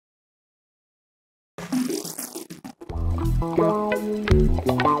Okay,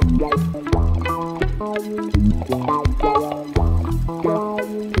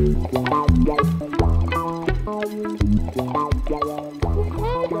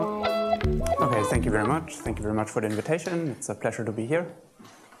 thank you very much. Thank you very much for the invitation. It's a pleasure to be here.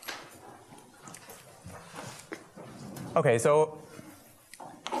 Okay, so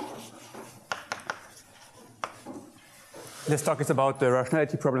this talk is about the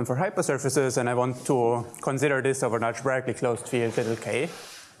rationality problem for hypersurfaces, and I want to consider this over an algebraically closed field little k.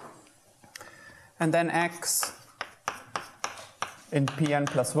 And then x in Pn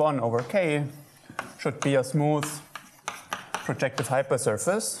plus 1 over k should be a smooth projective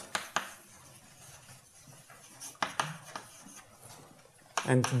hypersurface.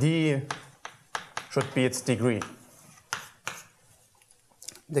 And d should be its degree.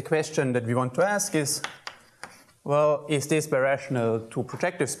 The question that we want to ask is, well, is this birational to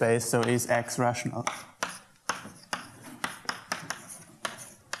projective space, so is x rational?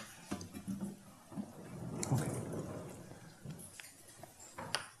 Okay.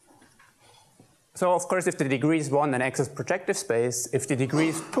 So of course, if the degree is 1, then x is projective space. If the degree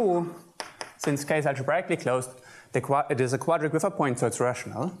is 2, since k is algebraically closed, it is a quadric with a point, so it's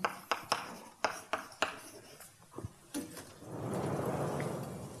rational.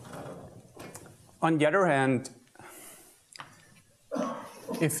 On the other hand,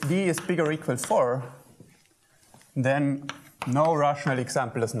 if d is bigger or equal to 4, then no rational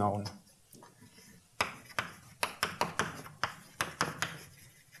example is known.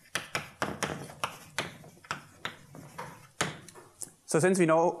 So since we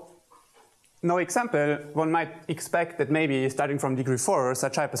know no example, one might expect that maybe starting from degree 4,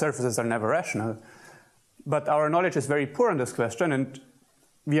 such hypersurfaces are never rational. But our knowledge is very poor on this question, and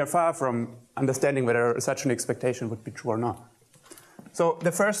we are far from understanding whether such an expectation would be true or not. So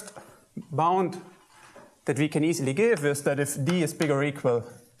the first bound that we can easily give is that if d is bigger or equal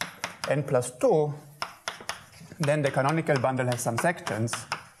n plus 2, then the canonical bundle has some sections.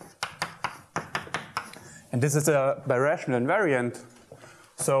 And this is a birational invariant,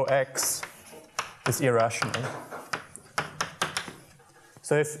 so x is irrational.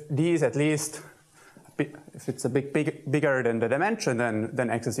 So if d is at least, if it's a bigger than the dimension, then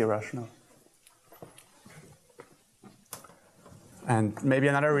x is irrational. And maybe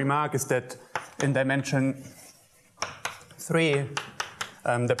another remark is that in dimension 3,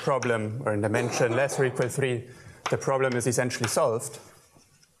 the problem, or in dimension less or equal to 3, the problem is essentially solved,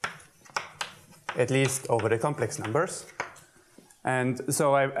 at least over the complex numbers. And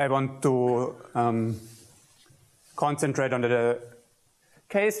so I want to concentrate on the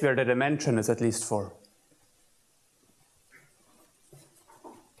case where the dimension is at least 4.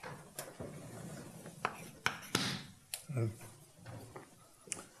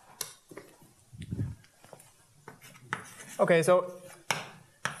 Okay, so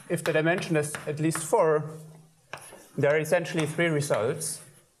if the dimension is at least 4, there are essentially 3 results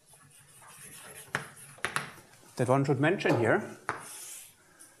that one should mention here.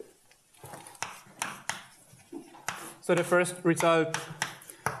 So the first result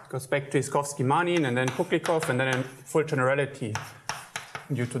goes back to Iskovsky-Manin and then Puklikov, and then in full generality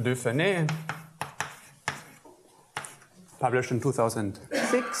due to Dufresne, published in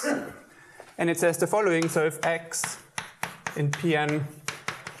 2006. And it says the following: so if x in Pn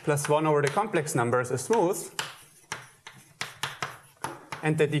plus 1 over the complex numbers is smooth,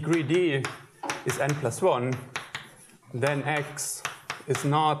 and the degree d is n plus 1, then x is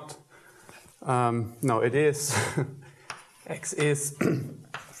not, no, it is, x is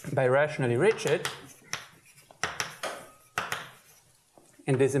birationally rigid,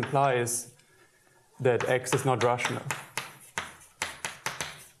 and this implies that x is not rational.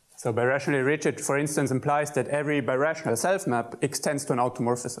 So birationally rigid, for instance, implies that every birational self-map extends to an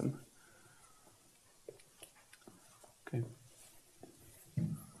automorphism. Okay.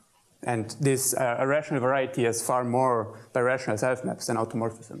 And this irrational variety has far more birational self-maps than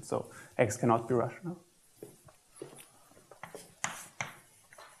automorphisms, so x cannot be rational.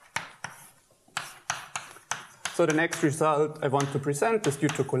 So the next result I want to present is due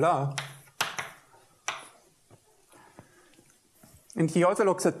to Kollár. And he also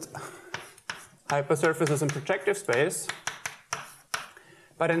looks at hypersurfaces in projective space,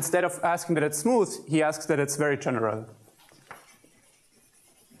 but instead of asking that it's smooth, he asks that it's very general,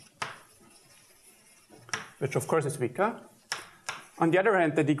 which of course is weaker. On the other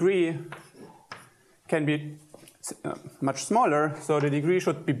hand, the degree can be much smaller, so the degree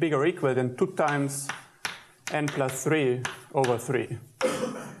should be bigger or equal than 2 times n plus 3 over 3.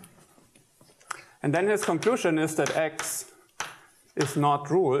 And then his conclusion is that x is not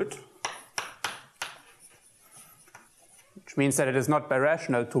ruled, which which means that it is not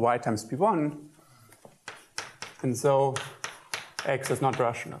birational to y times p1, and so x is not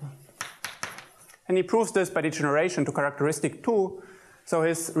rational. And he proves this by degeneration to characteristic 2, so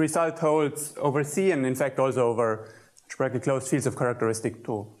his result holds over C and in fact also over algebraically closed fields of characteristic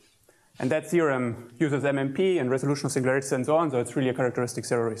 2. And that theorem uses MMP and resolution of singularities and so on, so it's really a characteristic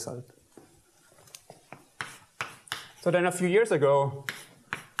 0 result. So then a few years ago,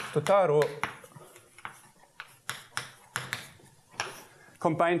 Totaro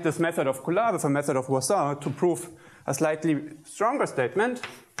combined this method of Kollár with a method of Voisin to prove a slightly stronger statement.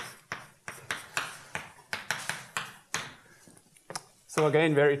 So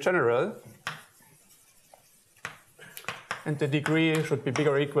again, very general. And the degree should be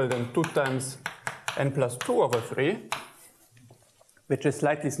bigger or equal than 2 times n plus 2 over 3, which is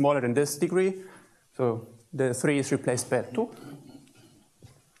slightly smaller than this degree. So the 3 is replaced by 2.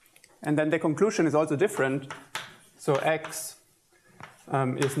 And then the conclusion is also different. So x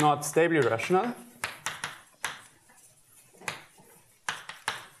is not stably rational.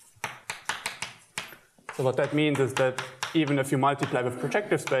 So what that means is that even if you multiply with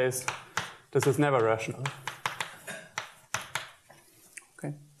projective space, this is never rational.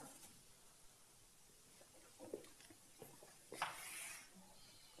 Okay.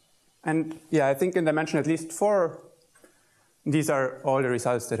 And yeah, I think in dimension at least 4, these are all the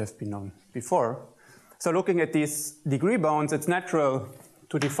results that have been known before. So looking at these degree bounds, it's natural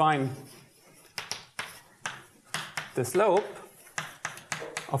to define the slope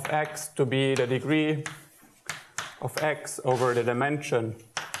of x to be the degree of x over the dimension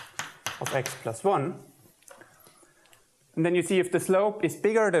of x plus 1. And then you see if the slope is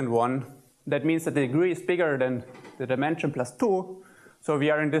bigger than 1, that means that the degree is bigger than the dimension plus 2. So we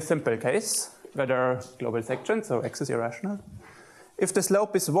are in this simple case, where there are global sections, so x is irrational. If the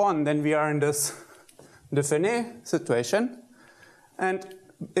slope is 1, then we are in this Defenet situation. And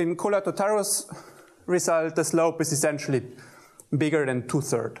in Kollár-Totaro's result, the slope is essentially bigger than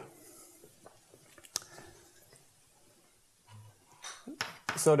 2/3.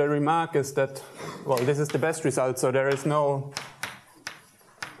 So the remark is that, well, this is the best result, so there is no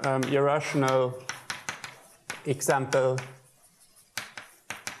irrational example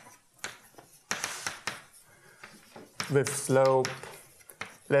with slope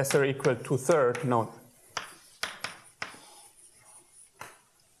less or equal to 2/3 known.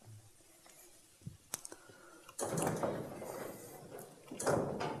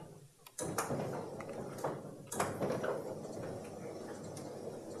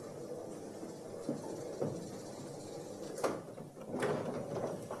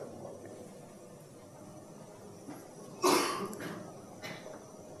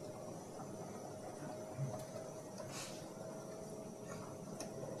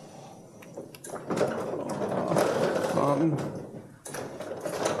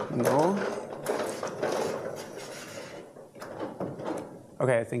 No.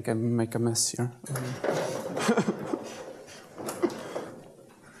 Okay, I think I make a mess here.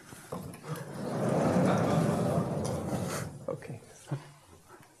 Okay.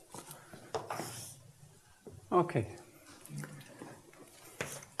 Okay.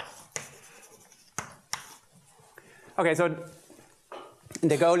 Okay, so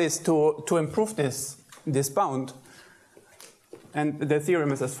the goal is to improve this bound. And the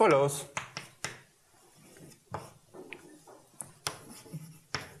theorem is as follows.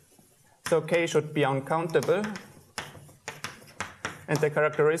 So K should be uncountable, and the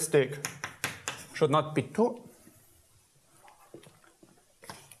characteristic should not be 2.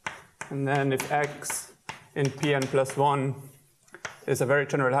 And then if X in Pn plus 1 is a very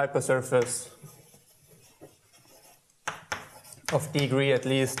general hypersurface of degree at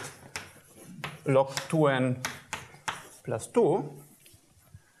least log 2n plus 2,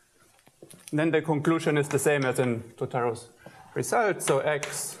 then the conclusion is the same as in Totaro's result. So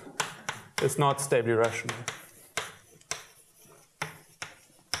X is not stably rational.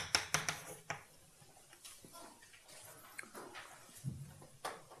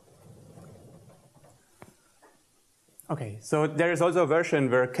 Okay, so there is also a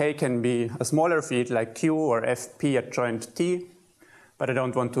version where K can be a smaller field like Q or Fp adjoint T, but I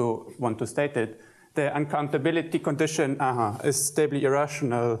don't want to state it. The uncountability condition is stably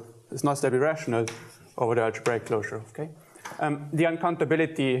irrational, is not stably rational over the algebraic closure. Okay, the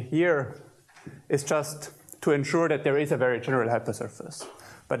uncountability here is just to ensure that there is a very general hypersurface.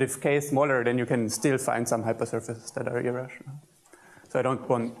 But if K is smaller, then you can still find some hypersurfaces that are irrational. So I don't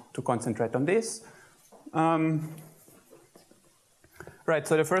want to concentrate on this. Right,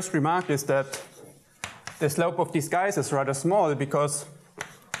 so the first remark is that the slope of these guys is rather small because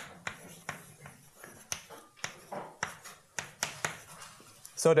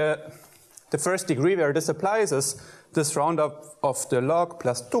So the first degree where this applies is this roundup of the log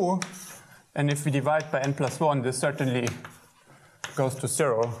plus 2. And if we divide by n plus 1, this certainly goes to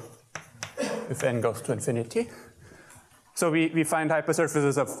 0 if n goes to infinity. So we find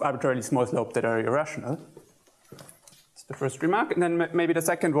hypersurfaces of arbitrarily small slope that are irrational. That's the first remark. And then maybe the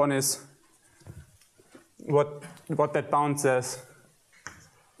second one is what that bound says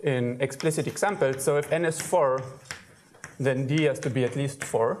in explicit examples. So if n is 4, then d has to be at least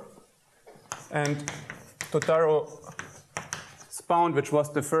 4. And Totaro's bound, which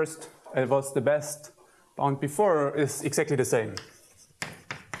was the first, was the best bound before, is exactly the same.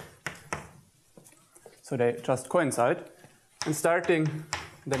 So they just coincide. And starting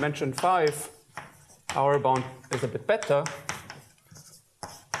dimension 5, our bound is a bit better.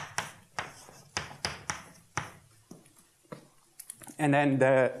 And then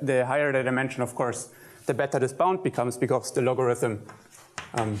the higher the dimension, of course, the better this bound becomes, because the logarithm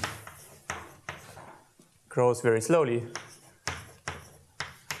grows very slowly.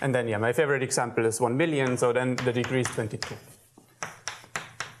 And then, yeah, my favorite example is 1 million, so then the degree is 22.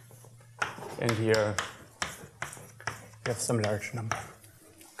 And here we have some large number.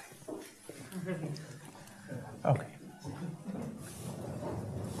 Okay. Okay.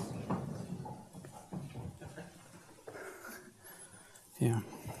 Yeah.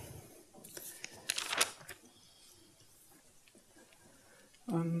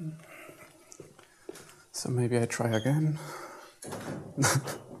 So maybe I try again.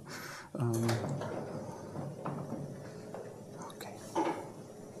 Okay.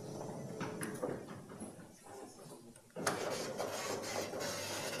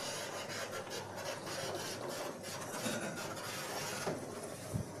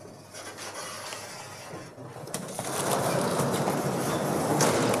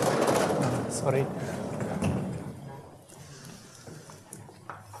 Sorry.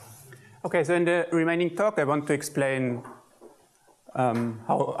 Okay, so in the remaining talk, I want to explain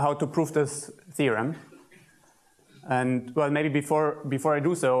how to prove this theorem. And well, maybe before I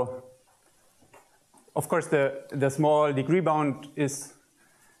do so, of course, the small degree bound is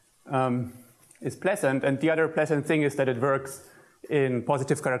pleasant, and the other pleasant thing is that it works in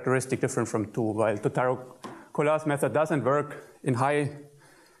positive characteristic different from 2, while Totaro-Kollar's method doesn't work in high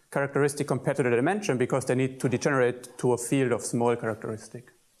characteristic compared to the dimension, because they need to degenerate to a field of small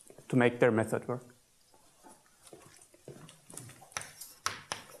characteristic to make their method work.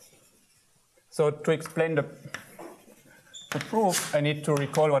 So to explain the proof, I need to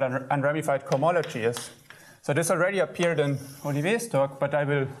recall what an unramified cohomology is. So this already appeared in Olivier's talk, but I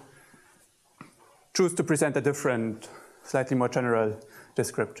will choose to present a different, slightly more general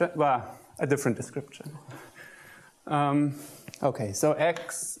description. Well, a different description. Okay, so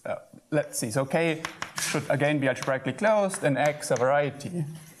X, let's see. So K should again be algebraically closed, and X a variety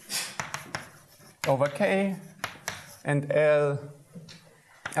over K, and L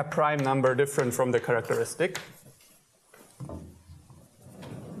a prime number different from the characteristic.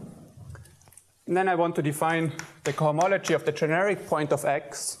 And then I want to define the cohomology of the generic point of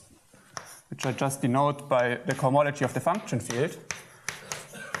X, which I just denote by the cohomology of the function field.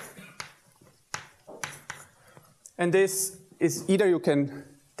 And this is either you can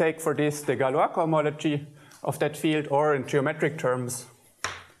take for this the Galois cohomology of that field, or in geometric terms,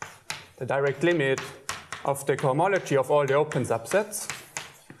 the direct limit of the cohomology of all the open subsets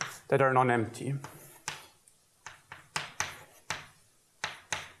that are non-empty.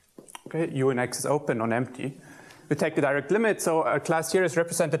 Okay, U in X is open, non-empty. We take the direct limit, so a class here is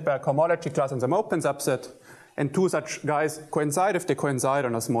represented by a cohomology class on some open subset, and two such guys coincide if they coincide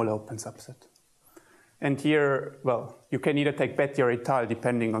on a small open subset. And here, well, you can either take Betty or Ital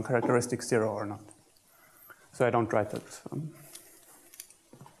depending on characteristic 0 or not. So I don't write that.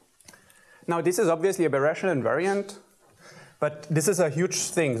 Now this is obviously a birational invariant, but this is a huge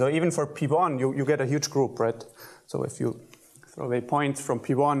thing. So even for P1, you get a huge group, right? So if you throw away points from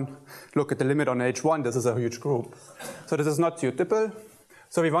P1, look at the limit on H1, this is a huge group. So this is not suitable.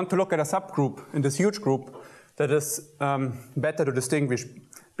 So we want to look at a subgroup in this huge group that is better to distinguish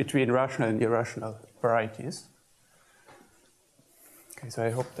between rational and irrational varieties. Okay, so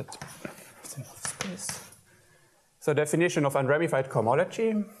I hope that there's enough space. So definition of unramified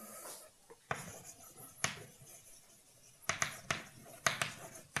cohomology.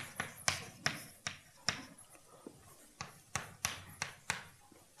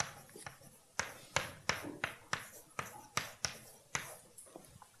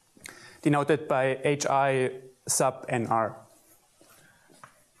 Denoted by HI sub NR.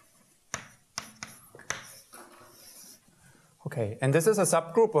 Okay, and this is a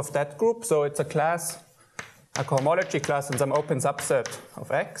subgroup of that group, so it's a class a cohomology class in some open subset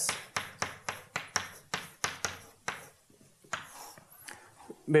of X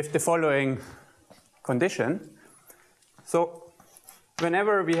with the following condition. So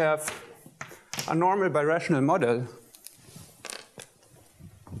whenever we have a normal birational model,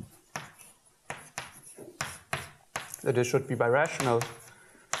 that it should be birational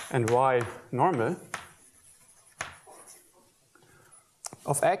and Y normal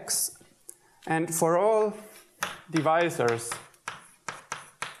of X, and for all divisors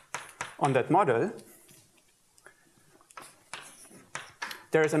on that model,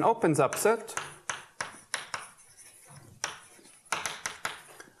 there is an open subset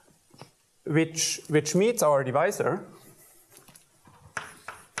which meets our divisor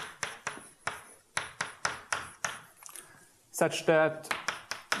such that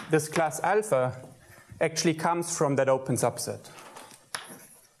this class alpha actually comes from that open subset.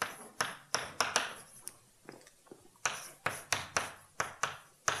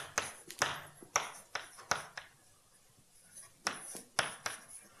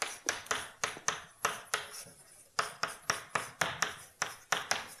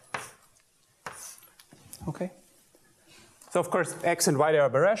 Okay. So of course, X and Y, they are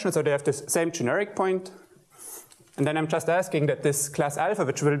birational, so they have the same generic point. And then I'm just asking that this class alpha,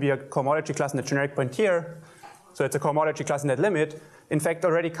 which will be a cohomology class in the generic point here, so it's a cohomology class in that limit, in fact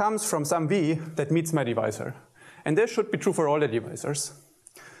already comes from some V that meets my divisor. And this should be true for all the divisors.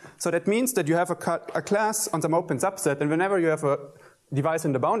 So that means that you have a class on some open subset, and whenever you have a divisor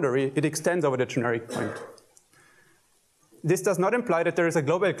in the boundary, it extends over the generic point. This does not imply that there is a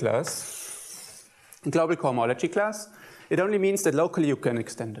global class, global cohomology class. It only means that locally you can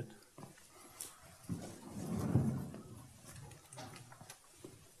extend it.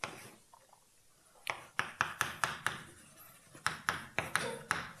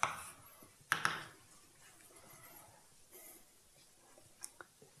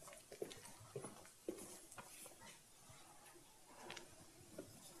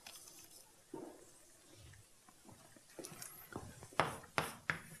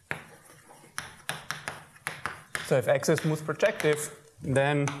 So if X is smooth projective,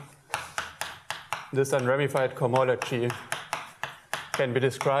 then this unramified cohomology can be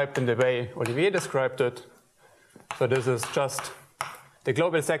described in the way Olivier described it. So this is just the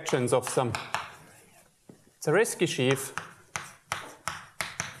global sections of some Zariski sheaf,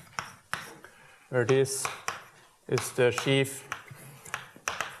 where this is the sheaf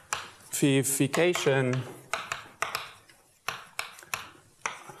phiification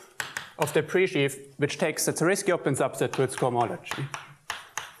of the pre-sheaf, which takes the Zariski open subset to its cohomology.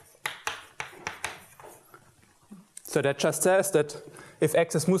 So that just says that if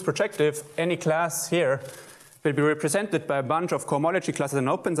X is smooth projective, any class here will be represented by a bunch of cohomology classes and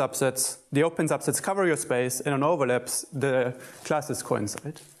open subsets. The open subsets cover your space, and on overlaps, the classes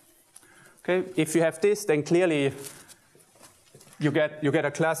coincide. Okay, if you have this, then clearly you get a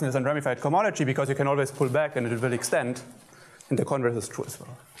class in this unramified cohomology because you can always pull back and it will extend, and the converse is true as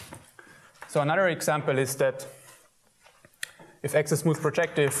well. So another example is that if X is smooth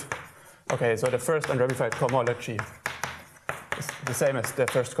projective, okay, so the first unramified cohomology is the same as the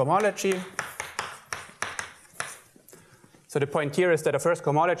first cohomology. So the point here is that a first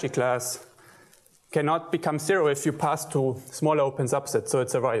cohomology class cannot become zero if you pass to smaller open subsets, so it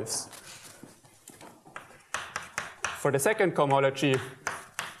survives. For the second cohomology,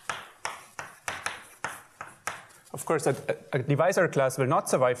 of course, a divisor class will not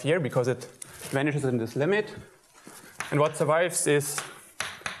survive here because it vanishes in this limit. And what survives is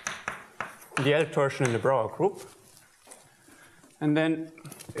the L torsion in the Brouwer group. And then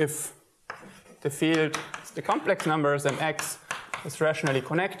if the field is the complex numbers and X is rationally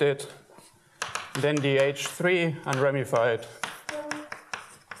connected, then the H3 unramified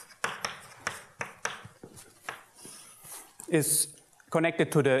is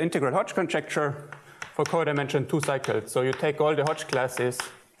connected to the integral Hodge conjecture for codimension 2 cycles. So you take all the Hodge classes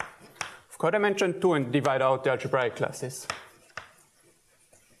of codimension 2 and divide out the algebraic classes.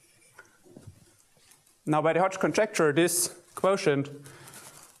 Now by the Hodge conjecture, this quotient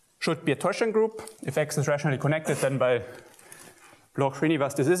should be a torsion group. If X is rationally connected, then by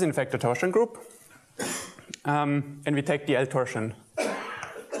Bloch-Srinivas, this is in fact a torsion group. And we take the L torsion.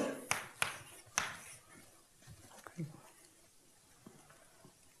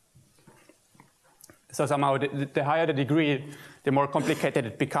 So somehow, the higher the degree, the more complicated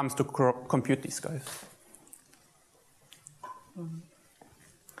it becomes to compute these guys.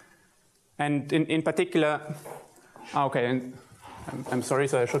 And in particular, okay, and I'm sorry,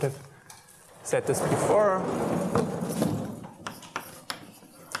 so I should have said this before.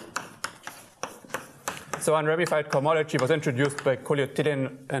 So unramified cohomology was introduced by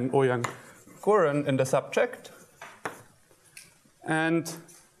Colliot-Thélène and Ouyang-Curran in the subject. And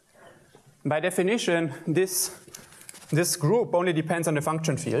by definition, this group only depends on the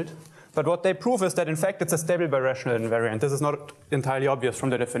function field. But what they prove is that, in fact, it's a stable birational invariant. This is not entirely obvious from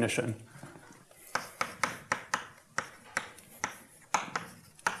the definition.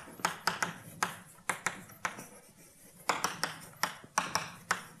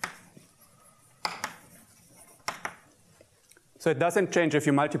 So it doesn't change if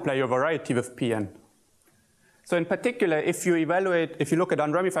you multiply your variety with Pn. So in particular, if you look at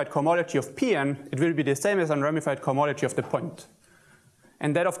unramified cohomology of Pn, it will be the same as unramified cohomology of the point.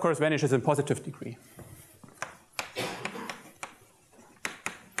 And that, of course, vanishes in positive degree.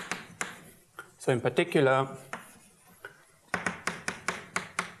 So in particular,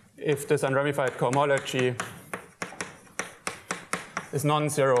 if this unramified cohomology is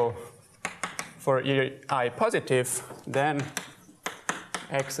non-zero for I positive, then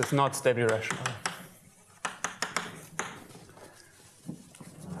X is not stably rational.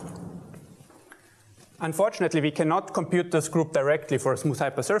 Unfortunately, we cannot compute this group directly for smooth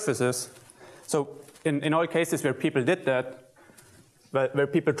hypersurfaces. So in all cases where people did that, where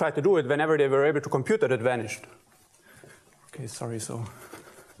people tried to do it, whenever they were able to compute it, it vanished. Okay, sorry, so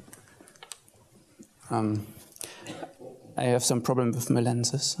I have some problem with my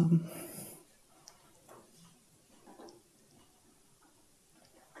lenses.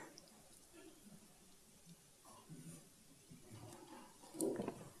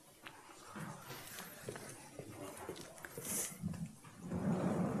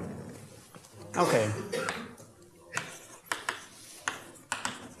 Okay.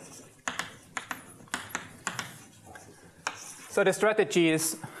 So the strategy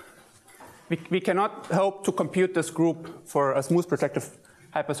is we cannot hope to compute this group for a smooth projective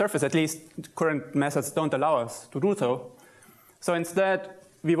hypersurface. At least current methods don't allow us to do so. So instead,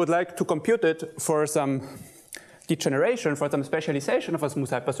 we would like to compute it for some degeneration, for some specialization of a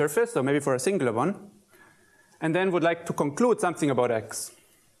smooth hypersurface, so maybe for a singular one, and then would like to conclude something about X.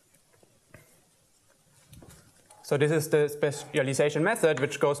 So this is the specialization method,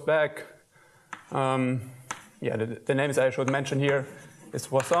 which goes back, the names I should mention here is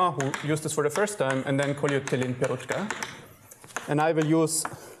Voisin, who used this for the first time, and then Colliot-Thélène Peroutka. And I will use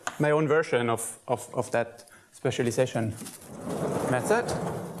my own version of that specialization method.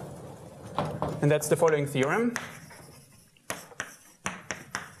 And that's the following theorem.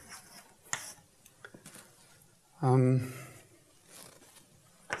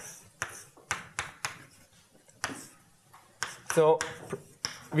 So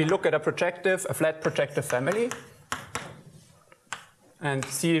we look at a flat projective family, and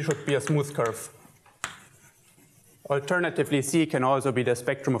C should be a smooth curve. Alternatively, C can also be the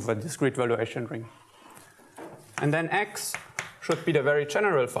spectrum of a discrete valuation ring. And then X should be the very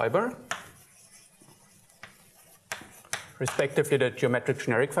general fiber, respectively the geometric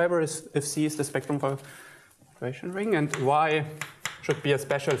generic fiber if C is the spectrum of a valuation ring, and Y should be a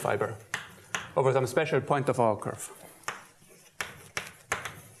special fiber over some special point of our curve.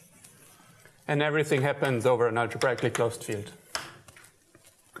 And everything happens over an algebraically closed field.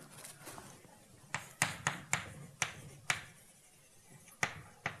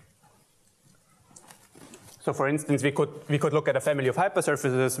 So for instance, we could look at a family of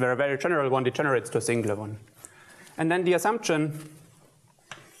hypersurfaces where a very general one degenerates to a singular one. And then the assumptions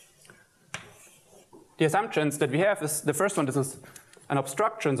that we have is, the first one, this is an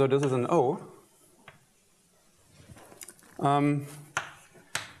obstruction, so this is an O.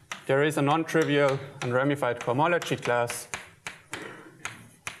 There is a non-trivial unramified cohomology class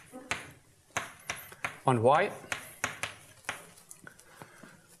on Y.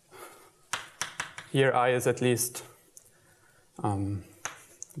 Here I is at least, well,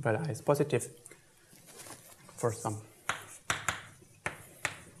 I is positive for some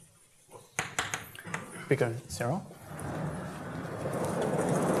bigger than 0.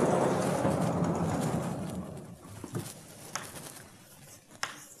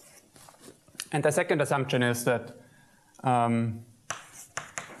 And the second assumption is that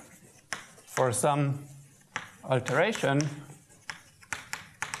for some alteration,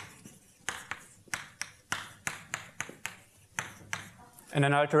 and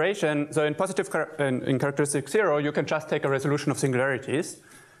an alteration, so in in characteristic 0, you can just take a resolution of singularities.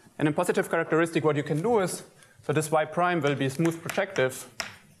 And in positive characteristic, what you can do is, so this Y prime will be smooth projective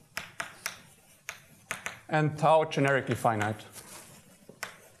and tau generically finite.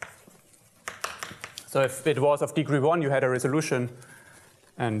 So if it was of degree 1, you had a resolution,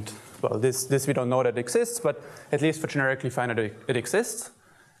 and well, this we don't know that exists, but at least for generically finite it exists.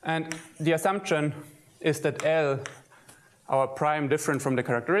 And the assumption is that L, our prime different from the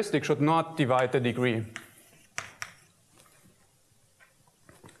characteristic, should not divide the degree.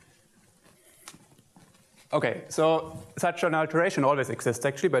 Okay, so such an alteration always exists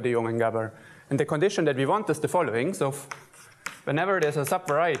actually by de Jong and Gabor. And the condition that we want is the following. So whenever there's a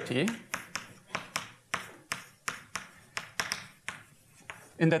subvariety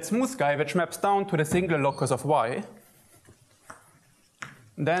in that smooth guy which maps down to the singular locus of y,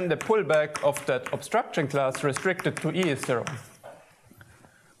 then the pullback of that obstruction class restricted to E is 0.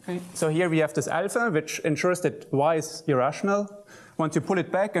 Okay. So here we have this alpha, which ensures that y is irrational. Once you pull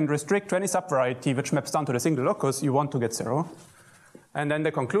it back and restrict to any subvariety which maps down to the single locus, you want to get 0. And then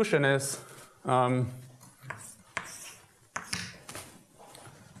the conclusion is that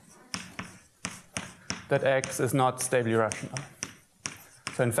X is not stably rational.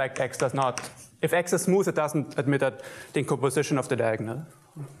 So in fact, X does not, if X is smooth, it doesn't admit that decomposition of the diagonal.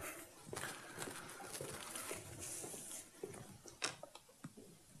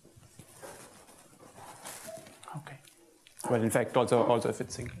 Okay. Well, in fact, also if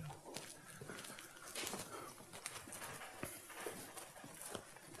it's singular.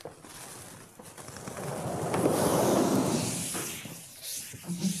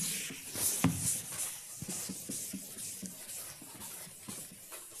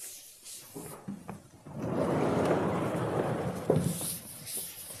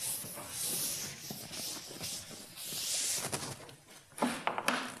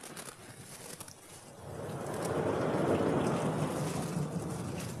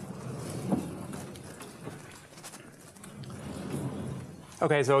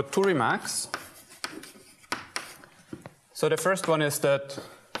 Okay, so 2 remarks. So the first one is that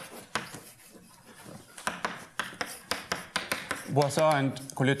Voisin and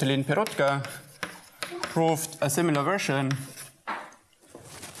Colliot-Thélène proved a similar version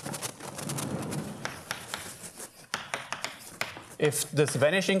if this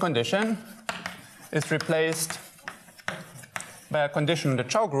vanishing condition is replaced by a condition in the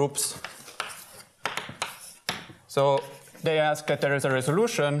Chow groups. So they ask that there is a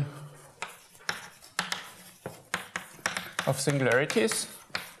resolution of singularities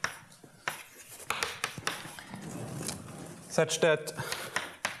such that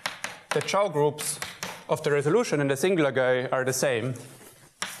the Chow groups of the resolution in the singular guy are the same,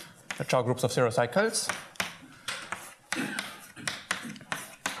 the Chow groups of 0 cycles.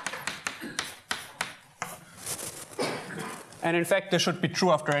 And in fact, this should be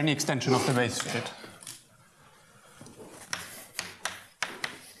true after any extension of the base field.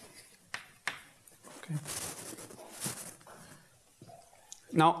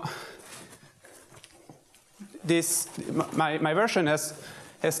 Now, my version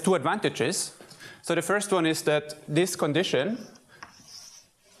has 2 advantages. So the first one is that this condition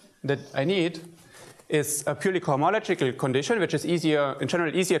that I need is a purely cohomological condition, which is easier, in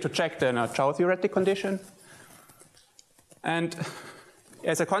general, easier to check than a Chow theoretic condition. And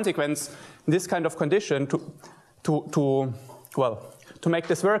as a consequence, this kind of condition to make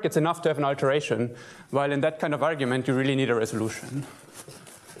this work, it's enough to have an alteration, while in that kind of argument, you really need a resolution.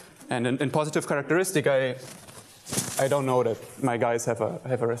 And in positive characteristic, I don't know that my guys have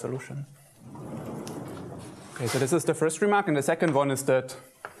a resolution. Okay, so this is the first remark, and the second one is that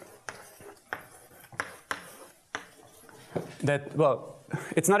well,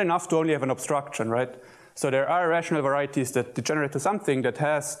 it's not enough to only have an obstruction, right? So there are rational varieties that degenerate to something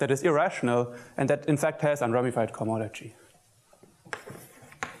that is irrational and that in fact has unramified cohomology.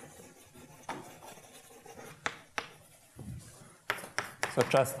 So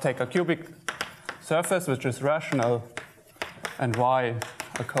just take a cubic surface which is rational and y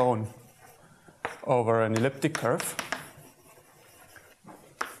a cone over an elliptic curve.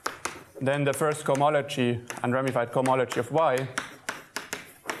 Then the first cohomology, unramified cohomology of y,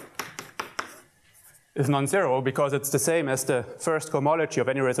 is non-zero because it's the same as the first cohomology of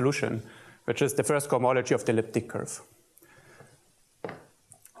any resolution, which is the first cohomology of the elliptic curve.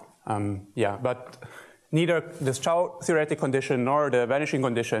 Yeah, but neither this Chow theoretic condition nor the vanishing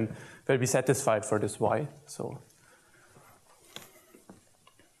condition will be satisfied for this y. So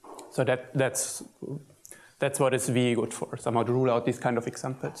that's what is V good for, somehow to rule out these kind of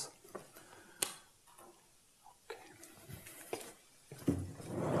examples.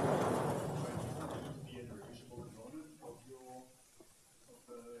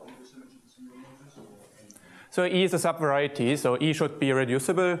 So E is a subvariety, so E should be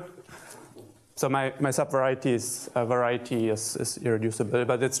irreducible. So my subvariety is a variety is irreducible,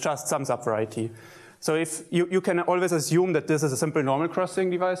 but it's just some subvariety. So if you can always assume that this is a simple normal crossing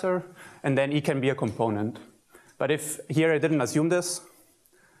divisor, and then E can be a component. But if here I didn't assume this,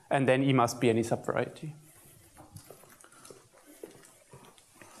 and then E must be any subvariety.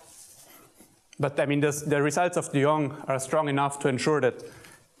 But I mean, the results of de Jong are strong enough to ensure that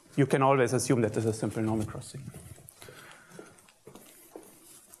you can always assume that this is a simple normal crossing.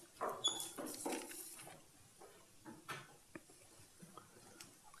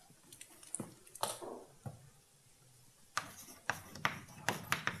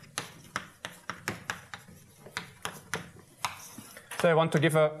 So I want to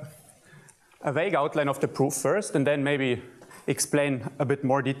give a vague outline of the proof first, and then maybe explain a bit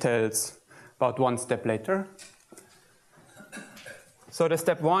more details about one step later. So the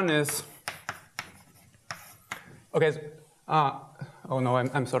step one is, okay, oh no,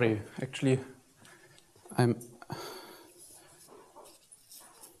 I'm sorry, actually, I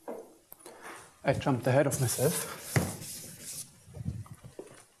jumped ahead of myself.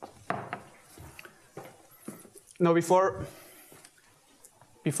 Now before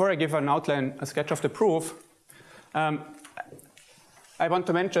I give an outline, a sketch of the proof, I want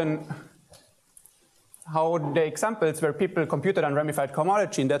to mention how the examples where people computed unramified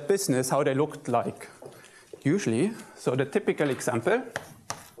cohomology in that business, how they looked like usually. So the typical example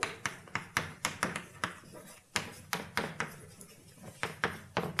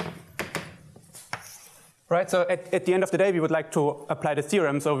right, so at the end of the day, we would like to apply the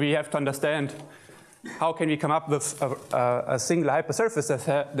theorem, so we have to understand how can we come up with a single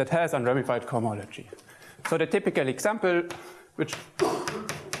hypersurface that has unramified cohomology. So the typical example, which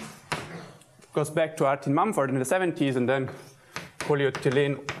goes back to Artin Mumford in the 70s, and then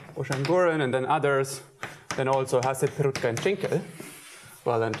Colliot-Thélène, Oshanguren, and then others, then also Hasse, Perutka, and Schinkel,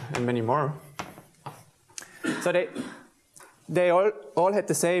 well, and many more. So they all had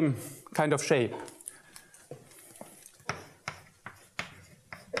the same kind of shape.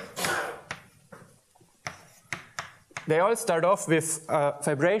 They all start off with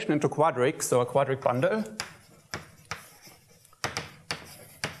fibration into quadric, so a quadric bundle.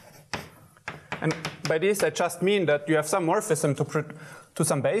 And by this, I just mean that you have some morphism to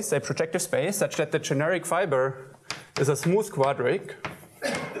some base, a projective space, such that the generic fiber is a smooth quadric.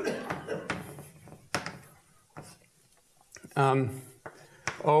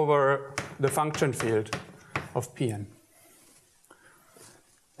 Over the function field of Pn.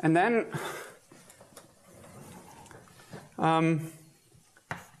 And then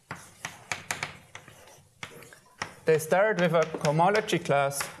they start with a cohomology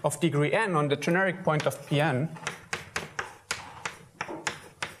class of degree n on the generic point of Pn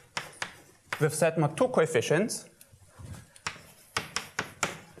with Z mod 2 coefficients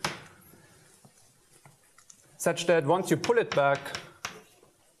such that once you pull it back,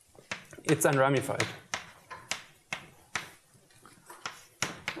 it's unramified.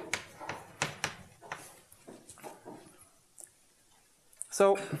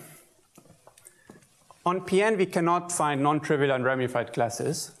 So on Pn, we cannot find non-trivial unramified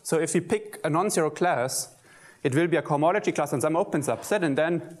classes. So if we pick a non-zero class, it will be a cohomology class on some open subset, and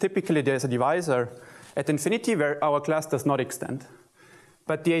then typically there's a divisor at infinity where our class does not extend.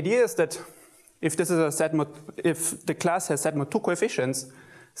 But the idea is that if this is if the class has Z mod 2 coefficients,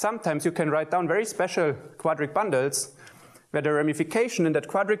 sometimes you can write down very special quadric bundles where the ramification in that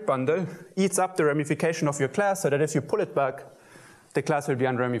quadric bundle eats up the ramification of your class, so that if you pull it back, the class will be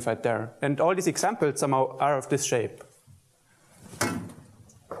unramified there. And all these examples somehow are of this shape.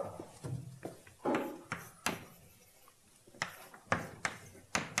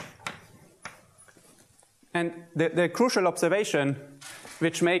 And the crucial observation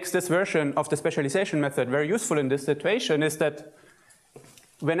which makes this version of the specialization method very useful in this situation is that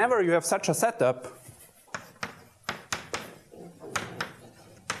whenever you have such a setup,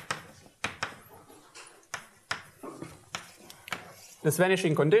 this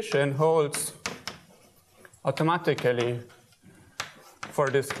vanishing condition holds automatically for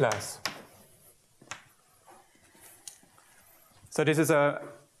this class. So this is a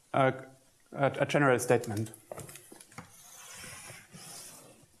general statement.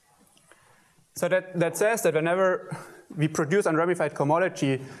 So that says that whenever we produce unramified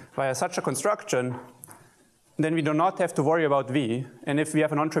cohomology via such a construction, then we do not have to worry about V. And if we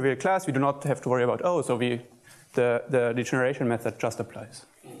have a non-trivial class, we do not have to worry about O. So the degeneration method just applies.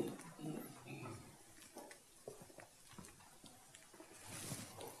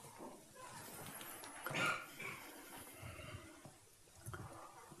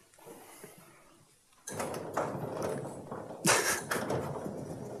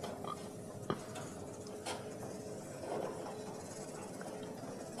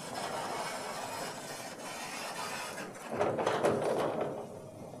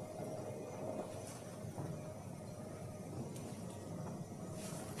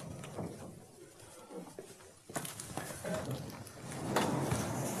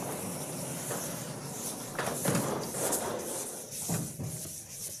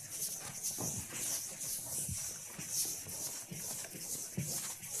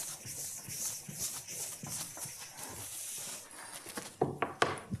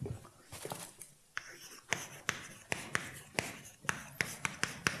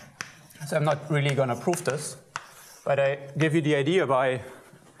 So I'm not really going to prove this, but I give you the idea by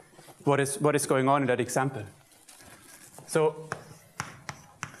what is going on in that example. So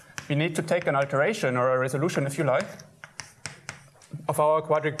we need to take an alteration or a resolution, if you like, of our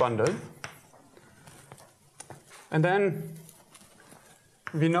quadric bundle. And then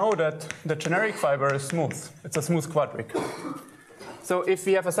we know that the generic fiber is smooth. It's a smooth quadric. So if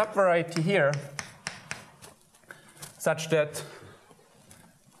we have a subvariety here such that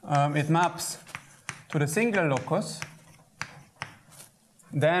it maps to the single locus,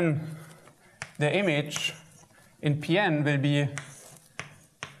 then the image in Pn will be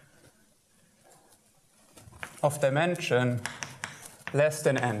of dimension less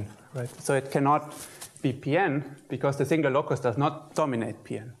than n, right? So it cannot be Pn because the single locus does not dominate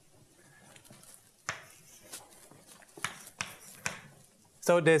Pn.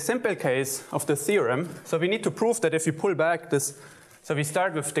 So the simple case of the theorem, so we need to prove that if we pull back this, so we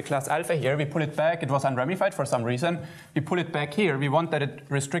start with the class alpha here, we pull it back, it was unramified for some reason, we pull it back here, we want that it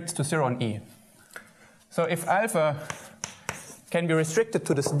restricts to 0 on E. So if alpha can be restricted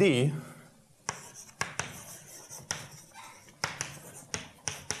to this D,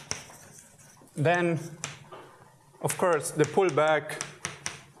 then, of course, the pullback,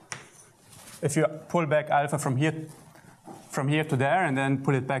 if you pull back alpha from here to there and then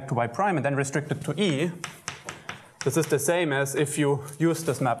pull it back to y prime and then restrict it to E, this is the same as if you use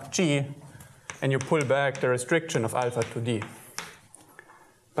this map G and you pull back the restriction of alpha to D.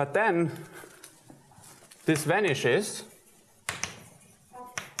 But then this vanishes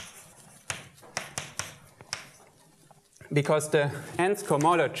because the nth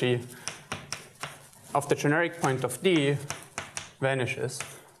cohomology of the generic point of D vanishes.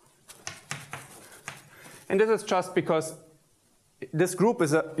 And this is just because this group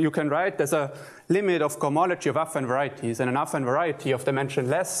is you can write there's a limit of cohomology of affine varieties, and an affine variety of dimension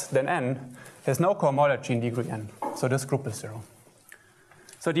less than n has no cohomology in degree n. So this group is 0.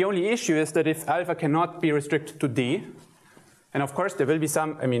 So the only issue is that if alpha cannot be restricted to D, and of course there will be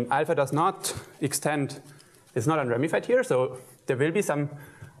some, I mean, alpha does not extend, it's not unramified here, so there will be some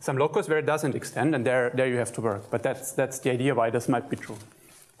locus where it doesn't extend, and there you have to work. But that's the idea why this might be true.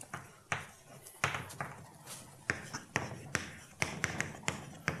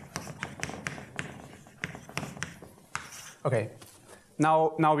 Okay,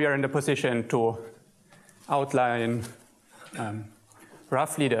 now we are in the position to outline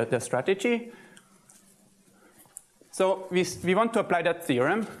roughly the strategy. So we want to apply that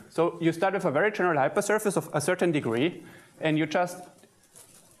theorem. So you start with a very general hypersurface of a certain degree, and you just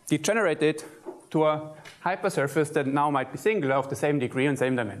degenerate it to a hypersurface that now might be singular of the same degree and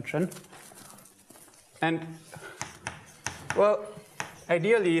same dimension. And, well,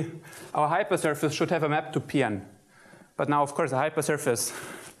 ideally, our hypersurface should have a map to Pn. But now, of course, a hypersurface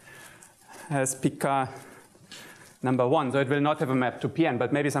has pk number 1, so it will not have a map to Pn,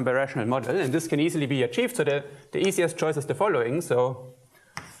 but maybe some birational model. And this can easily be achieved. So the easiest choice is the following. So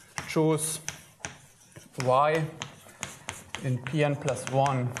choose y in Pn plus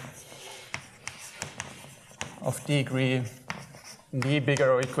 1 of degree d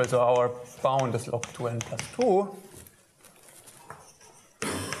bigger or equal to our bound is log 2n plus 2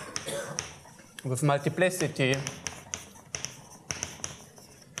 with multiplicity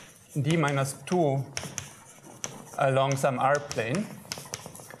d minus 2 along some R plane,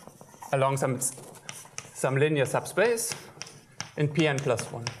 along some linear subspace in Pn plus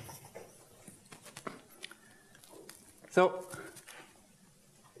 1. So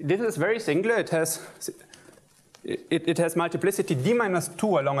this is very singular. It has multiplicity d minus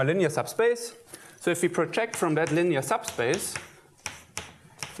 2 along a linear subspace. So if we project from that linear subspace,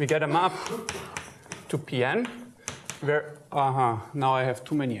 we get a map to Pn where, now I have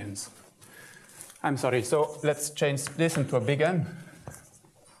too many n's. I'm sorry, so let's change this into a big N.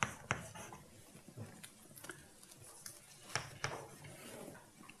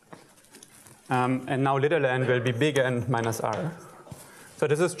 And now little n will be big N minus R. So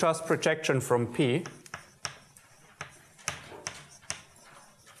this is just projection from P.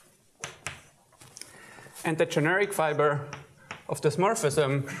 And the generic fiber of this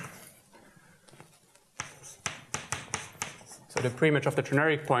morphism, so the preimage of the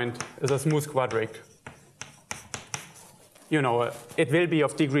generic point, is a smooth quadric. You know, it will be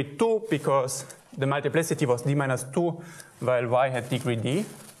of degree 2 because the multiplicity was d minus 2 while y had degree d.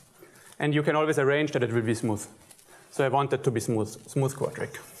 And you can always arrange that it will be smooth. So I want it to be smooth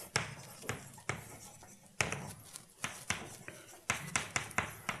quadric.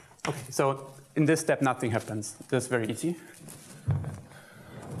 Okay, so in this step, nothing happens. This is very easy.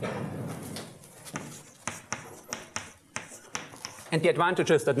 And the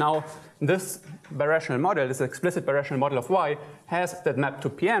advantage is that now this birational model, this explicit birational model of y, has that map to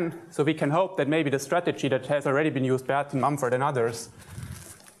Pn, so we can hope that maybe the strategy that has already been used by Attin, Mumford, and others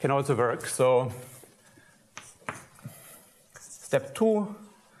can also work. So step 2,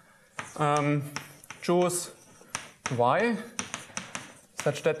 choose y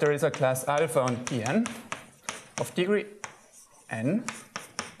such that there is a class alpha on Pn of degree n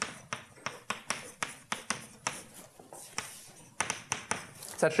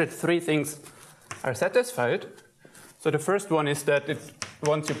such that three things are satisfied. So the first one is that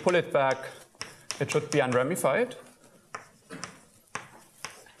once you pull it back, it should be unramified.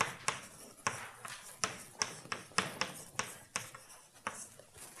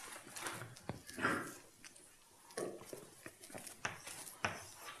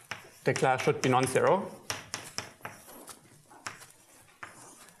 The class should be non-zero.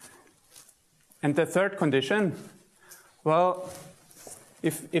 And the third condition, well,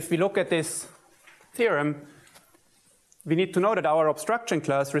 if we look at this theorem, we need to know that our obstruction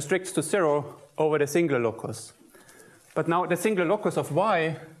class restricts to 0 over the singular locus. But now the singular locus of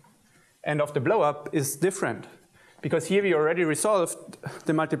y and of the blow-up is different, because here we already resolved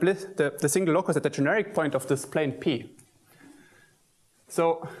the singular locus at the generic point of this plane P.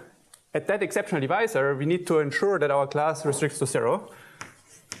 So at that exceptional divisor, we need to ensure that our class restricts to 0.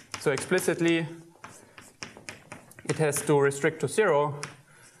 So explicitly, it has to restrict to 0,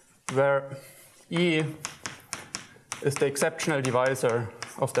 where E is the exceptional divisor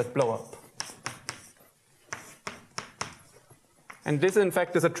of that blow-up. And this, in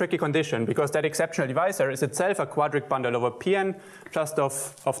fact, is a tricky condition, because that exceptional divisor is itself a quadric bundle over Pn, just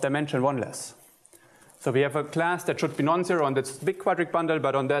of dimension 1 less. So we have a class that should be non-zero on this big quadric bundle,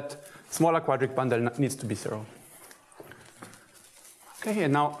 but on that smaller quadric bundle needs to be 0. Okay,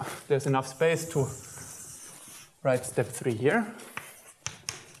 and now there's enough space to write step 3 here.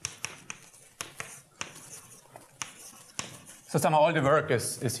 So somehow all the work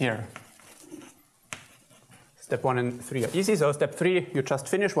is here. Step 1 and 3 are easy. So step 3 you just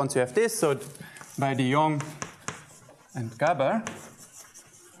finish once you have this. So by de Jong and Gaber,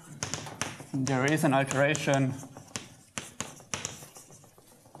 there is an alteration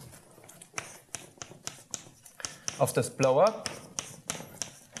of this blow-up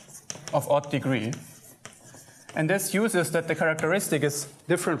of odd degree. And this uses that the characteristic is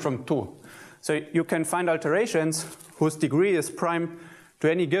different from 2. So you can find alterations whose degree is prime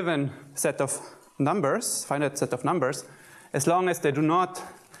to any given set of numbers, finite set of numbers, as long as they do not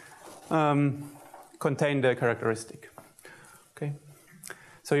contain the characteristic. Okay.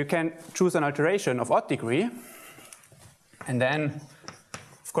 So you can choose an alteration of odd degree, and then,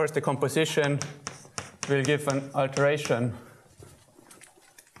 of course, the composition will give an alteration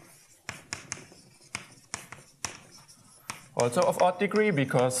also of odd degree,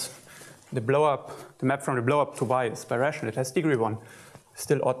 because the blow-up, the map from the blow-up to y is birational. It has degree 1,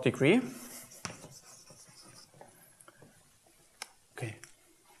 still odd degree. Okay.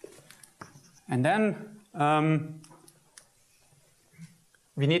 And then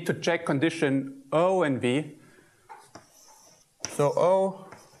we need to check condition O and V. So O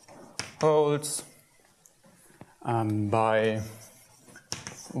holds by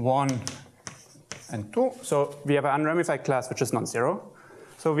 1 and 2. So we have an unramified class which is non-zero.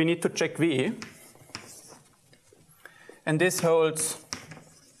 So we need to check V. And this holds,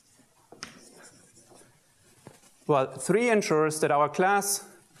 well, 3 ensures that our class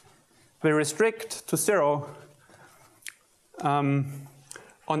will restrict to 0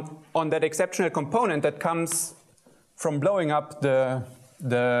 on that exceptional component that comes from blowing up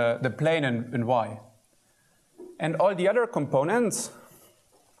the plane in Y. And all the other components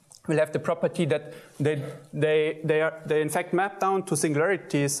will have the property that they in fact map down to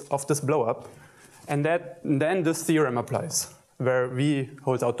singularities of this blow-up, and then this theorem applies, where V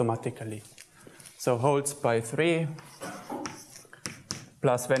holds automatically. So holds by 3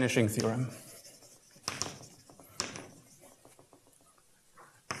 plus vanishing theorem.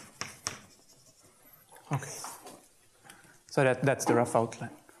 Okay. So that's the rough outline.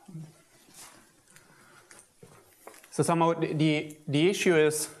 So somehow the issue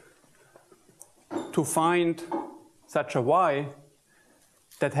is to find such a Y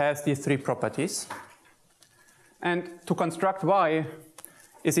that has these 3 properties. And to construct Y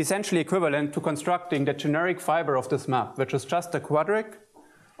is essentially equivalent to constructing the generic fiber of this map, which is just a quadric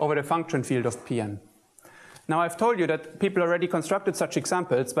over the function field of Pn. Now I've told you that people already constructed such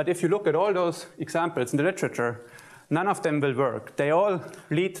examples, but if you look at all those examples in the literature, none of them will work. They all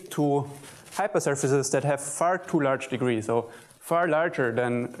lead to hypersurfaces that have far too large degrees, so far larger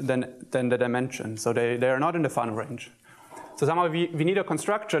than the dimension. So they are not in the fun range. So somehow we need a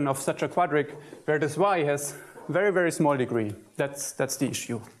construction of such a quadric where this y has very, very small degree. That's the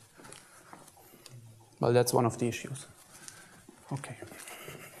issue. Well, that's one of the issues. Okay.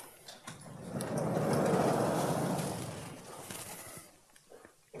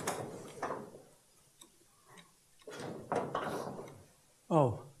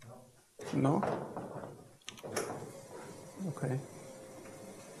 Oh, no? Okay.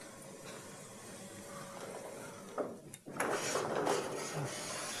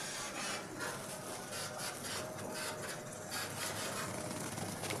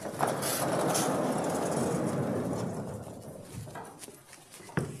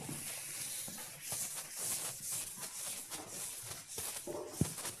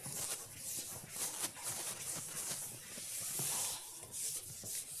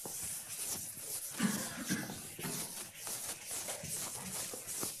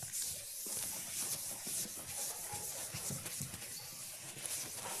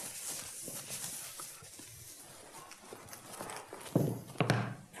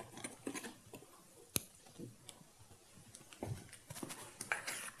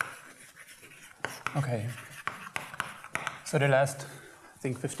 Okay, so the last, I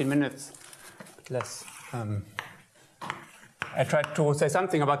think, 15 minutes, less, I tried to say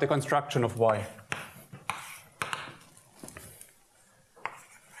something about the construction of y.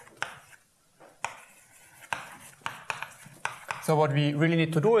 So what we really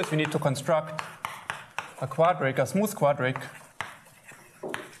need to do is we need to construct a quadric, a smooth quadric,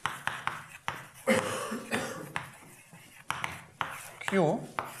 Q,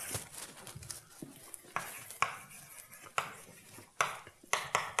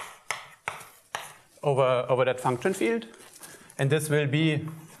 over that function field, and this will be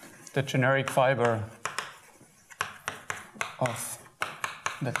the generic fiber of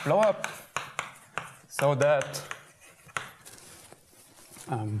that blowup, so that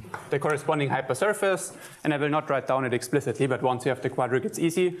the corresponding hypersurface, and I will not write down it explicitly, but once you have the quadric, it's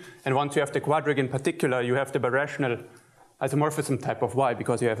easy, and once you have the quadric in particular, you have the birational isomorphism type of y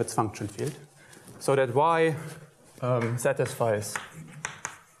because you have its function field, so that y satisfies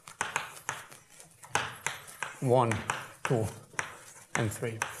 1, 2, and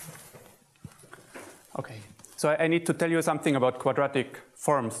 3. Okay, so I need to tell you something about quadratic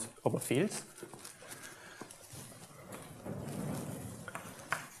forms over fields.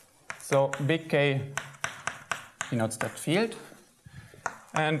 So big K denotes that field,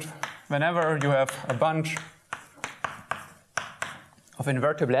 and whenever you have a bunch of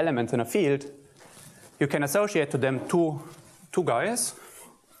invertible elements in a field, you can associate to them two guys.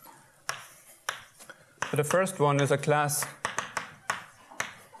 So the first one is a class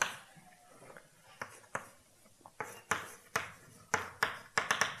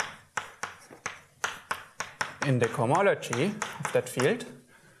in the cohomology of that field,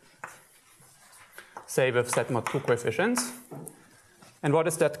 say with Z mod 2 coefficients. And what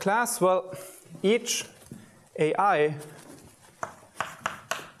is that class? Well, each AI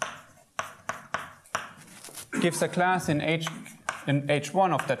gives a class in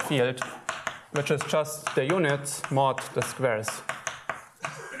H1 of that field, which is just the units mod the squares.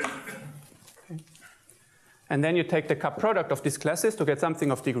 Okay. And then you take the cup product of these classes to get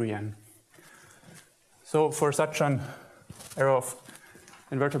something of degree n. So for such an array of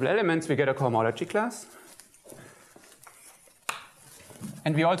invertible elements, we get a cohomology class.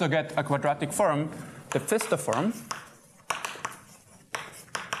 And we also get a quadratic form, the Pfister form.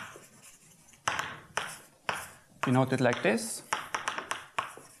 We note it like this.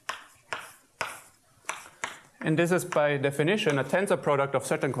 And this is by definition a tensor product of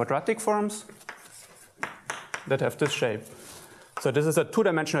certain quadratic forms that have this shape. So this is a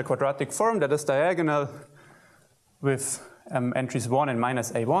two-dimensional quadratic form that is diagonal with entries 1 and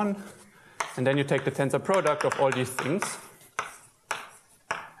minus a1. And then you take the tensor product of all these things.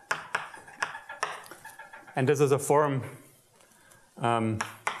 And this is a form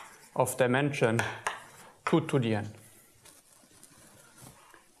of dimension 2 to the n.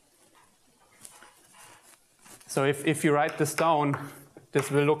 So if you write this down, this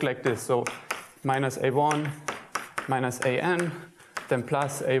will look like this. So minus a1, minus an, then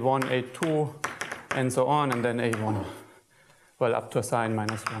plus a1, a2, and so on, and then a1. Well, up to a sign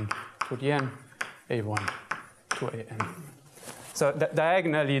minus 1 to the n, a1 to an. So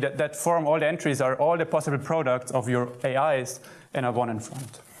diagonally, that form, all the entries are all the possible products of your AIs and a 1 in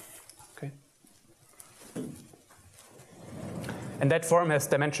front. Okay. And that form has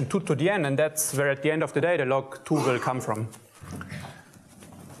dimension 2 to the n, and that's where at the end of the day the log 2 will come from.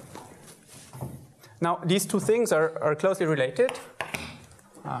 Now, these two things are closely related.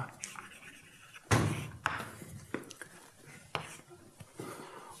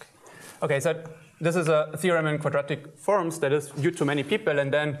 Okay, so this is a theorem in quadratic forms that is viewed to many people,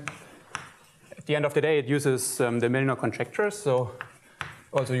 and then at the end of the day, it uses the Milnor conjectures, so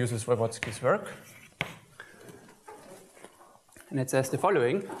also uses Ravodsky's work. And it says the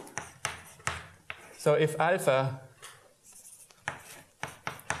following. So if alpha,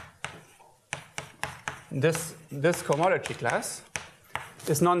 this cohomology class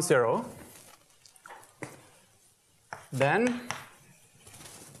is non-zero, then,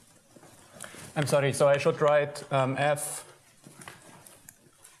 I'm sorry, so I should write f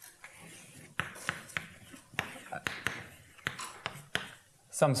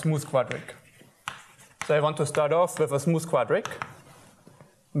some smooth quadric. So I want to start off with a smooth quadric,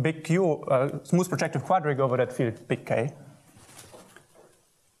 big Q, smooth projective quadric over that field, big K.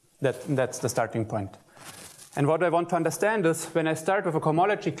 That's the starting point. And what I want to understand is when I start with a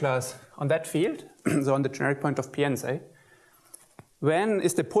cohomology class on that field, so on the generic point of Pn, say, when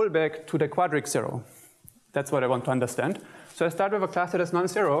is the pullback to the quadric zero? That's what I want to understand. So I start with a class that is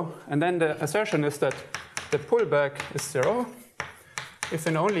non-zero, and then the assertion is that the pullback is zero if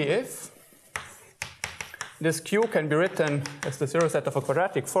and only if this Q can be written as the zero set of a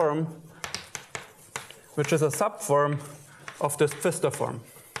quadratic form, which is a subform of this Pfister form.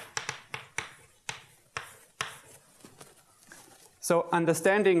 So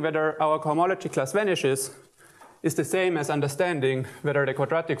understanding whether our cohomology class vanishes is the same as understanding whether the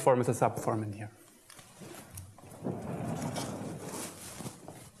quadratic form is a subform in here.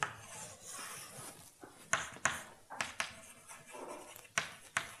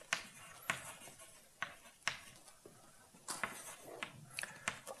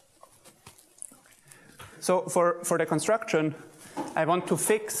 So for the construction, I want to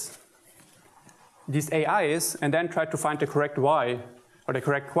fix these AIs and then try to find the correct Y or the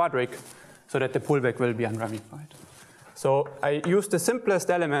correct quadric so that the pullback will be unramified. So I use the simplest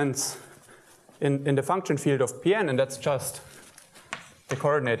elements in the function field of Pn, and that's just the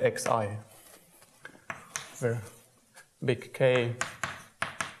coordinate xi, where big K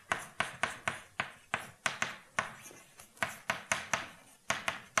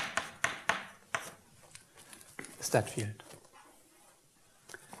is that field.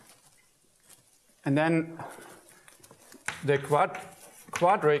 And then the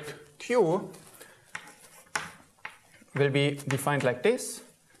quadric Q will be defined like this.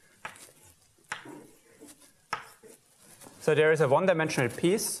 So there is a one-dimensional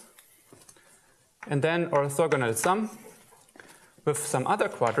piece, and then orthogonal sum with some other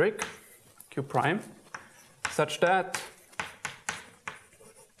quadric, Q prime, such that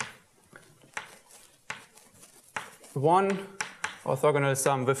one orthogonal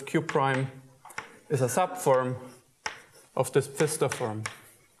sum with Q prime is a subform of this Pfister form.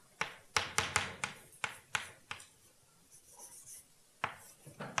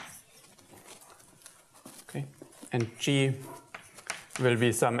 Okay, and G will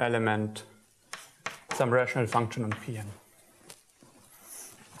be some element, some rational function on Pn.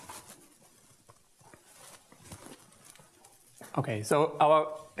 Okay, so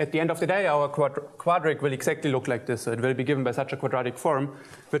at the end of the day, our quadric will exactly look like this. So it will be given by such a quadratic form,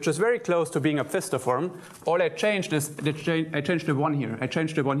 which is very close to being a Pfister form. All I changed is I changed the one here. I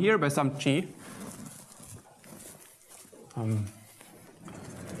changed the one here by some G. Okay.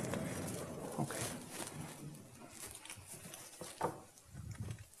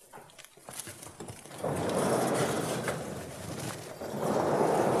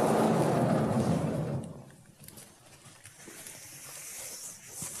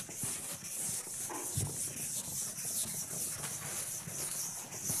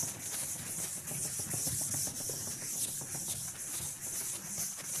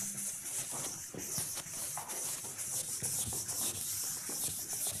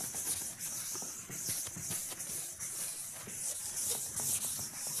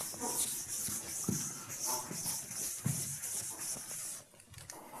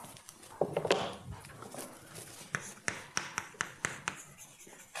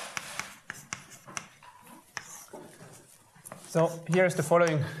 So here's the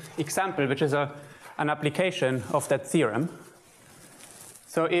following example, which is an application of that theorem.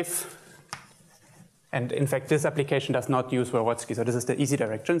 So if, and in fact this application does not use Ravodsky, so this is the easy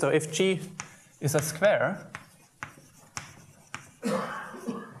direction. So if G is a square,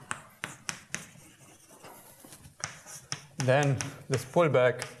 then this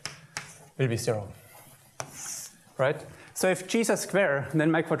pullback will be 0, right? So if G is a square,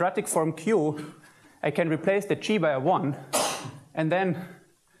 then my quadratic form Q, I can replace the G by a 1, and then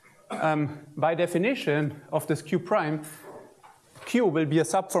by definition of this Q prime, Q will be a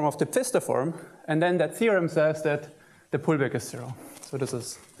subform of the Pfister form, and then that theorem says that the pullback is 0. So this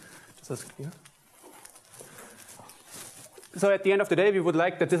is This is clear. So at the end of the day, we would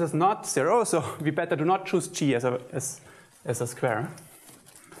like that this is not 0, so we better do not choose G as a square.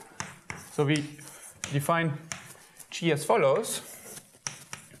 So we define G as follows.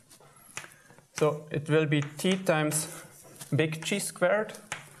 So it will be T times big G squared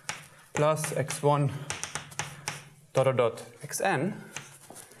plus x1 dot xn,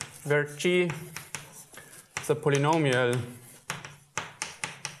 where G is a polynomial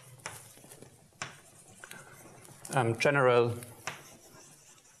general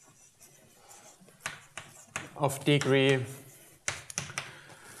of degree,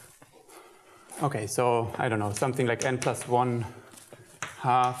 okay, so I don't know, something like n plus 1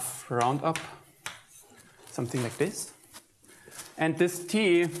 half round up, something like this. And this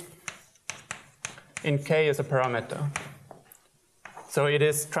T in K is a parameter. So it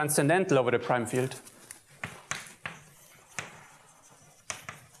is transcendental over the prime field.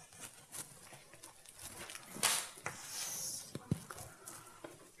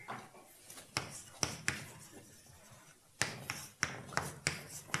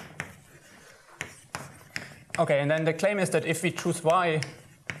 Okay, and then the claim is that if we choose Y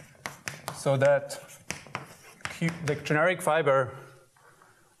so that the generic fiber,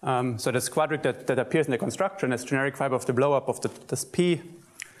 so this quadric that appears in the construction as generic fiber of the blow-up of this P,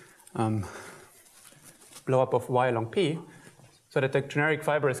 blow-up of Y along P, so that the generic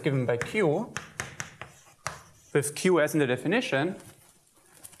fiber is given by Q, with Q as in the definition,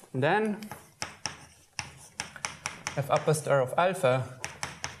 then F upper star of alpha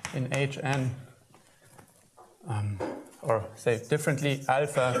in Hn, or say differently,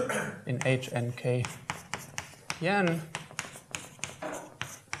 alpha in Hnk n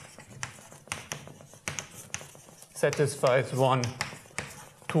satisfies 1,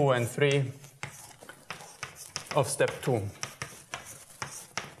 2, and 3 of step 2.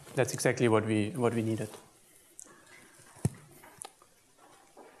 That's exactly what we needed.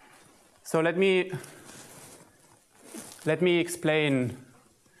 So let me explain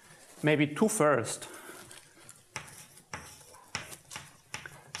maybe 2 first.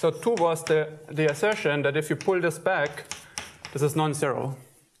 So 2 was the assertion that if you pull this back, this is non-zero.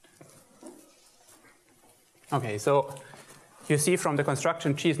 Okay, so you see from the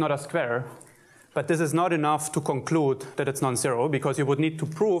construction G is not a square, but this is not enough to conclude that it's non-zero, because you would need to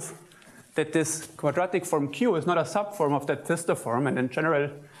prove that this quadratic form Q is not a subform of that Pfister form, and in general,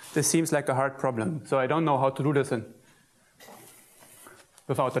 this seems like a hard problem. So I don't know how to do this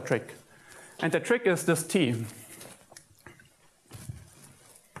without a trick. And the trick is this T.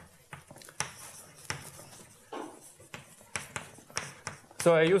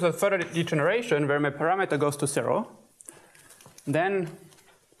 So I use a further degeneration where my parameter goes to 0. Then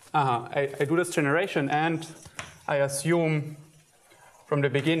I do this generation and I assume from the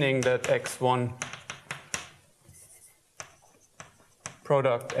beginning that x1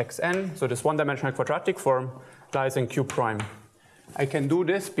 product xn, so this one-dimensional quadratic form, lies in Q prime. I can do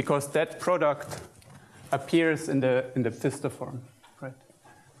this because that product appears in the Pfister form, right?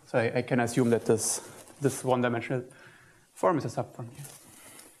 So I can assume that this one-dimensional form is a subform here.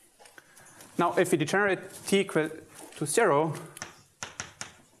 Now, if we degenerate t equal to 0,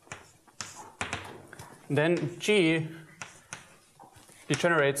 then G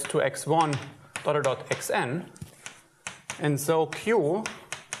degenerates to x1 dot xn, and so Q,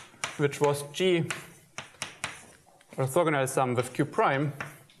 which was G orthogonal sum with Q prime,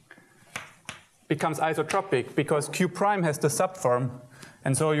 becomes isotropic because Q prime has the subform,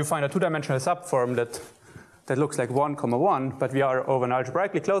 and so you find a two-dimensional subform that looks like 1, 1, but we are over an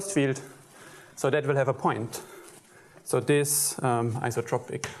algebraically closed field, so that will have a point. So this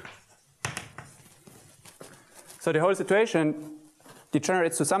isotropic. So the whole situation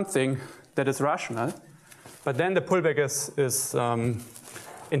degenerates to something that is rational, but then the pullback is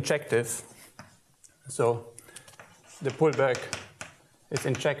injective. So the pullback is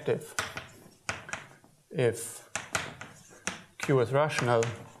injective if Q is rational,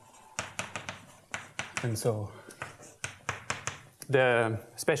 and so the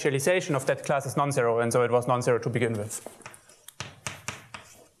specialization of that class is non-zero, and so it was non-zero to begin with.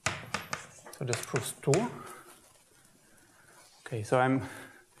 So this proves 2. Okay, so I'm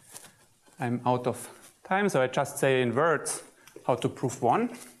out of time, so I just say in words how to prove 1.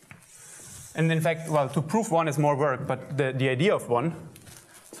 And in fact, well, to prove 1 is more work, but the idea of 1,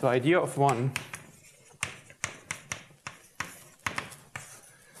 so idea of 1,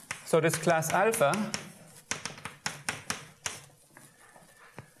 so this class alpha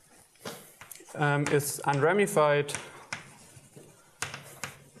is unramified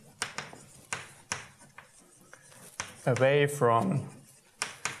away from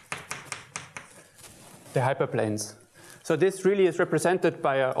the hyperplanes. So this really is represented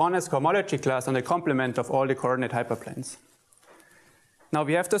by an honest cohomology class on the complement of all the coordinate hyperplanes. Now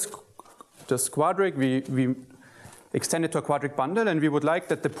we have this quadric, we extend it to a quadric bundle, and we would like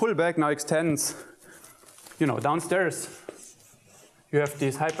that the pullback now extends, downstairs. You have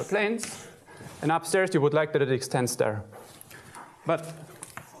these hyperplanes, and upstairs you would like that it extends there. But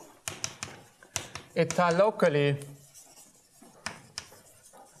eta locally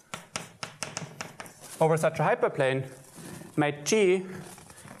over such a hyperplane, my G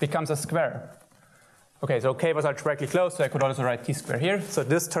becomes a square. Okay, so K was algebraically closed, so I could also write T square here. So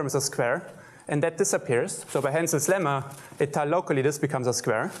this term is a square, and that disappears. So by Hensel's lemma, eta locally this becomes a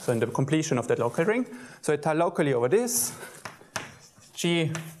square, so in the completion of that local ring. So eta locally over this,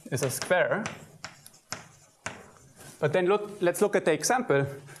 G is a square. But then let's look at the example.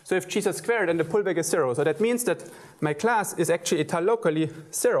 So if G is a square, then the pullback is 0. So that means that my class is actually eta locally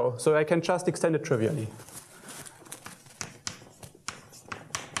 0. So I can just extend it trivially.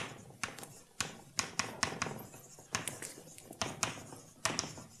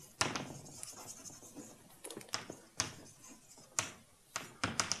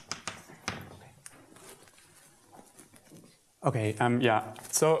 Okay, yeah.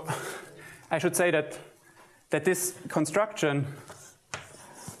 So I should say that this construction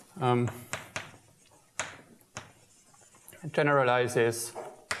generalizes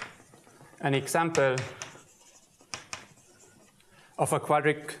an example of a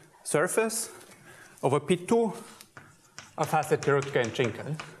quadric surface over P2 of Hassett, Pirutke, and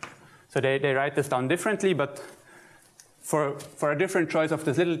Schinkel. So they write this down differently, but for a different choice of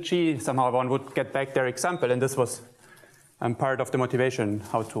this little g, somehow one would get back their example, and this was part of the motivation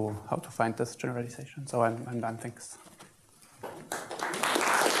how to find this generalization. So I'm done. Thanks.